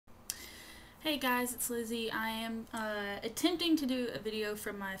Hey guys, it's Lizzie. I am attempting to do a video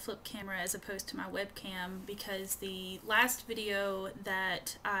from my flip camera as opposed to my webcam because the last video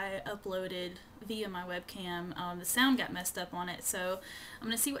that I uploaded via my webcam, the sound got messed up on it. So I'm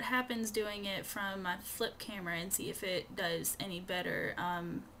going to see what happens doing it from my flip camera and see if it does any better.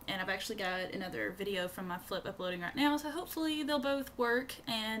 And I've actually got another video from my flip uploading right now, so hopefully they'll both work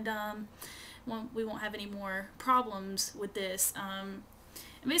and we won't have any more problems with this.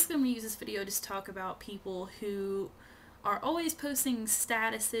 And basically I'm going to use this video to talk about people who are always posting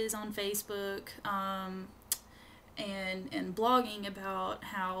statuses on Facebook and blogging about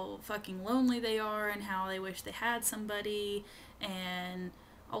how fucking lonely they are and how they wish they had somebody, and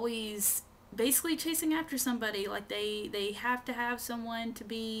always basically chasing after somebody like they have to have someone to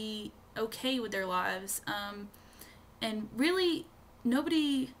be okay with their lives. And really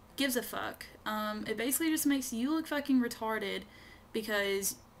nobody gives a fuck. It basically just makes you look fucking retarded,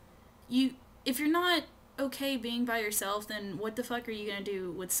 because if you're not okay being by yourself, then what the fuck are you gonna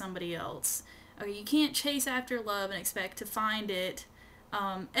do with somebody else? Okay, you can't chase after love and expect to find it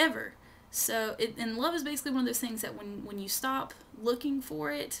ever. So and love is basically one of those things that when you stop looking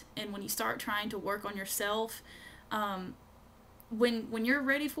for it and when you start trying to work on yourself, when you're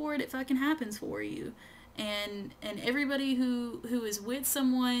ready for it, it fucking happens for you. And everybody who is with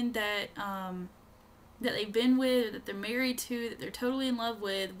someone that that they've been with, that they're married to, that they're totally in love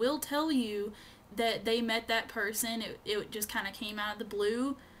with, will tell you that they met that person. It just kind of came out of the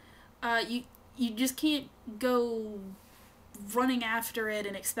blue. You just can't go running after it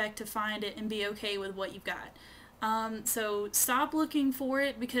and expect to find it and be okay with what you've got. So stop looking for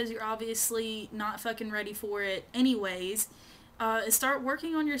it, because you're obviously not fucking ready for it anyways. Start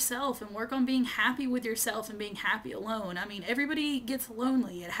working on yourself and work on being happy with yourself and being happy alone. I mean, everybody gets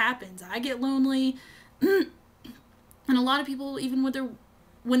lonely. It happens. I get lonely. And a lot of people, even when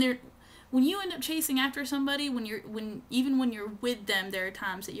you end up chasing after somebody, even when you're with them, there are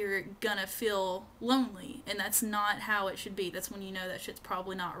times that you're gonna feel lonely, and that's not how it should be. That's when you know that shit's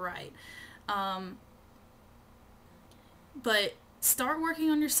probably not right. But start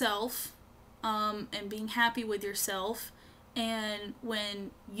working on yourself, and being happy with yourself. And when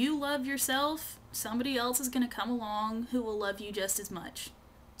you love yourself, somebody else is gonna come along who will love you just as much.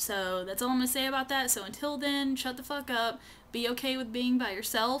 So that's all I'm going to say about that. So until then, shut the fuck up, be okay with being by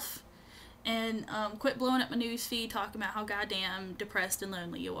yourself, and quit blowing up my newsfeed talking about how goddamn depressed and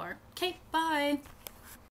lonely you are. Okay, bye!